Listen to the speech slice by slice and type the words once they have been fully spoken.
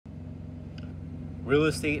Real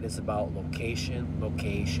estate is about location,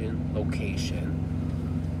 location,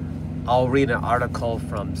 location. I'll read an article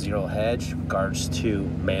from Zero Hedge regards to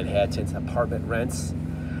Manhattan's apartment rents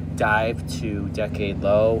dive to decade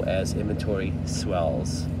low as inventory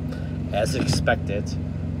swells. As expected,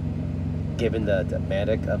 given the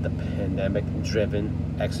dynamic of the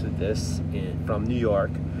pandemic-driven exodus from New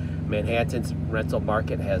York, Manhattan's rental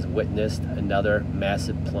market has witnessed another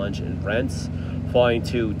massive plunge in rents, falling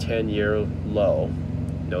to 10-year low.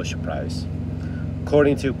 No surprise.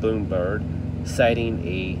 According to Bloomberg, citing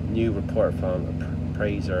a new report from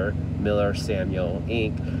appraiser Miller Samuel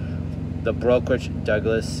Inc., the brokerage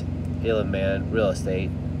Douglas Elliman Real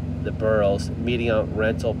Estate, the borough's median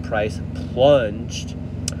rental price plunged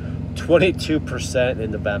 22%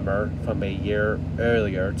 in November from a year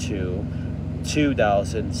earlier to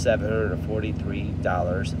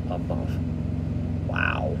 $2,743 a month.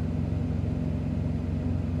 Wow.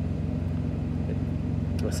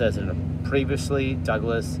 It says in a previously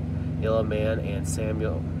Douglas Elliman and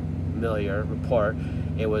Samuel Miller report,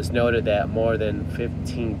 it was noted that more than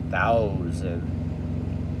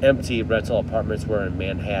 15,000 empty rental apartments were in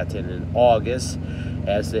Manhattan in August,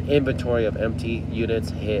 as the inventory of empty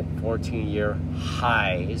units hit 14-year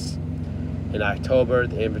highs. In October,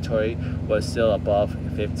 the inventory was still above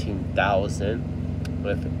 15,000,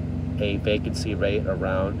 with a vacancy rate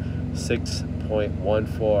around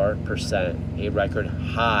 6.14%, a record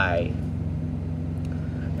high.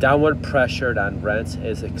 Downward pressure on rents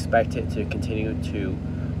is expected to continue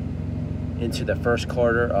into the first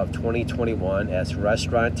quarter of 2021 as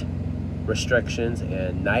restaurant restrictions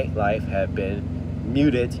and nightlife have been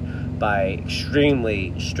muted by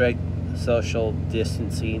extremely strict social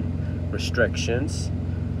distancing restrictions.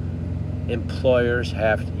 Employers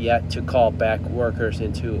have yet to call back workers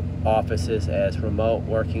into offices as remote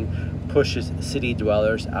working pushes city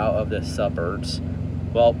dwellers out of the suburbs.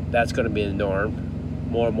 Well, that's going to be the norm.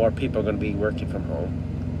 More and more people are going to be working from home.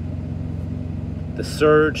 The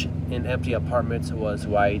surge in empty apartments was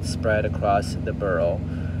widespread across the borough.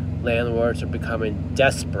 Landlords are becoming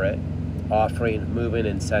desperate, offering move-in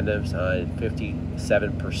incentives on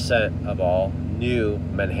 57% of all new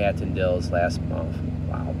Manhattan deals last month.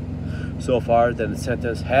 Wow. So far, the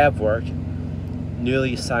incentives have worked.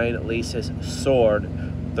 Newly signed leases soared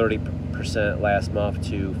 30% last month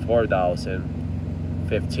to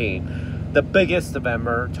 4,015. The biggest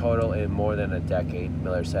November total in more than a decade,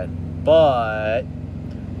 Miller said. But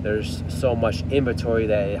there's so much inventory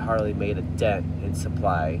that it hardly made a dent in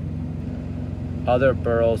supply. Other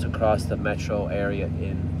boroughs across the metro area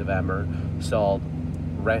in November saw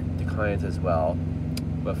rent declines as well,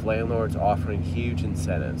 with landlords offering huge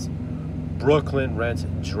incentives. Brooklyn rents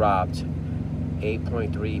dropped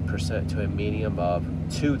 8.3% to a median of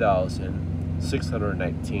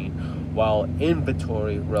 $2,619, while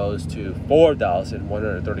inventory rose to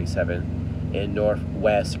 4,137 in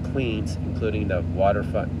Northwest Queens, including the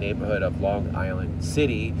waterfront neighborhood of Long Island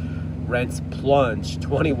City. Rents plunged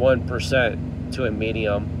 21% to a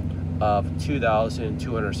median of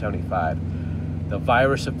 $2,275. The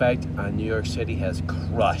virus effect on New York City has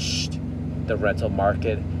crushed the rental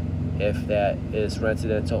market, if that is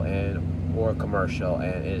residential and or commercial,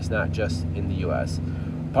 and it is not just in the U.S.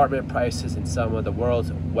 Apartment prices in some of the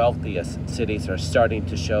world's wealthiest cities are starting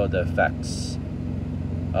to show the effects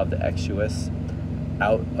of the exodus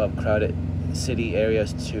out of crowded city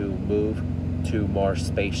areas to move to more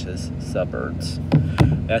spacious suburbs.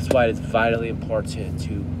 That's why it's vitally important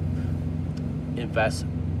to invest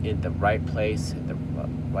in the right place, in the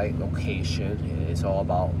right location. It's all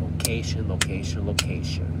about location, location,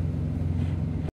 location.